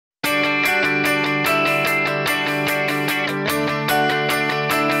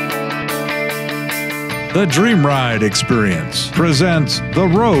The Dream Ride Experience presents The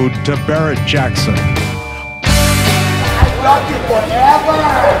Road to Barrett-Jackson. I love you forever!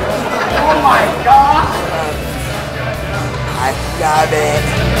 Oh my God! I love it.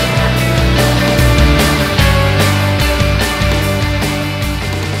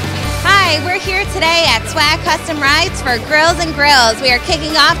 Hi, we're here today at Swag Custom Rides for Grills and Grills. We are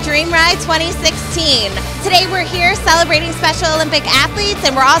kicking off Dream Ride 2016. Today we're here celebrating Special Olympic athletes,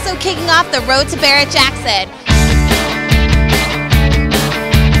 and we're also kicking off the Road to Barrett-Jackson.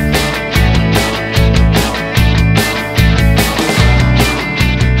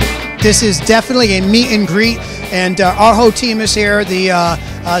 This is definitely a meet and greet, and our whole team is here. The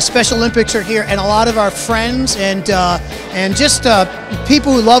Special Olympics are here, and a lot of our friends and just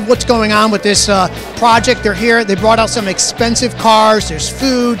people who love what's going on with this project. They're here. They brought out some expensive cars. There's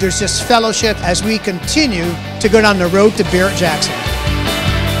food. There's just fellowship as we continue to go down the road to Barrett-Jackson.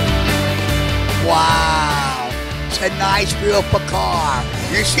 Wow, it's a nice beautiful car.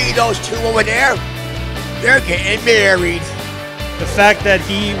 You see those two over there? They're getting married. The fact that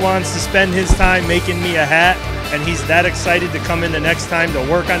he wants to spend his time making me a hat, and he's that excited to come in the next time to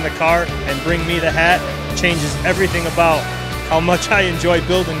work on the car and bring me the hat, changes everything about how much I enjoy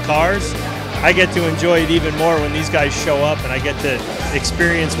building cars. I get to enjoy it even more when these guys show up and I get to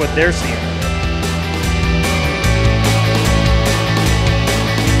experience what they're seeing.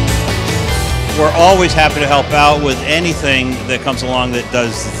 We're always happy to help out with anything that comes along that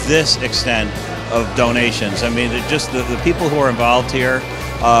does this extent of donations. I mean, just the people who are involved here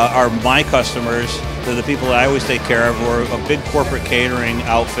are my customers. They're the people that I always take care of. We're a big corporate catering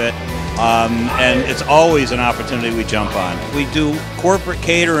outfit, and it's always an opportunity we jump on. We do corporate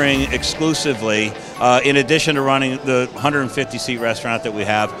catering exclusively, in addition to running the 150-seat restaurant that we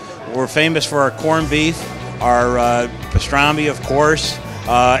have. We're famous for our corned beef, our pastrami, of course,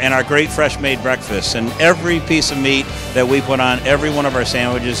 and our great fresh-made breakfast. And every piece of meat that we put on every one of our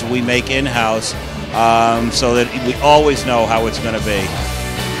sandwiches we make in-house, so that we always know how it's going to be.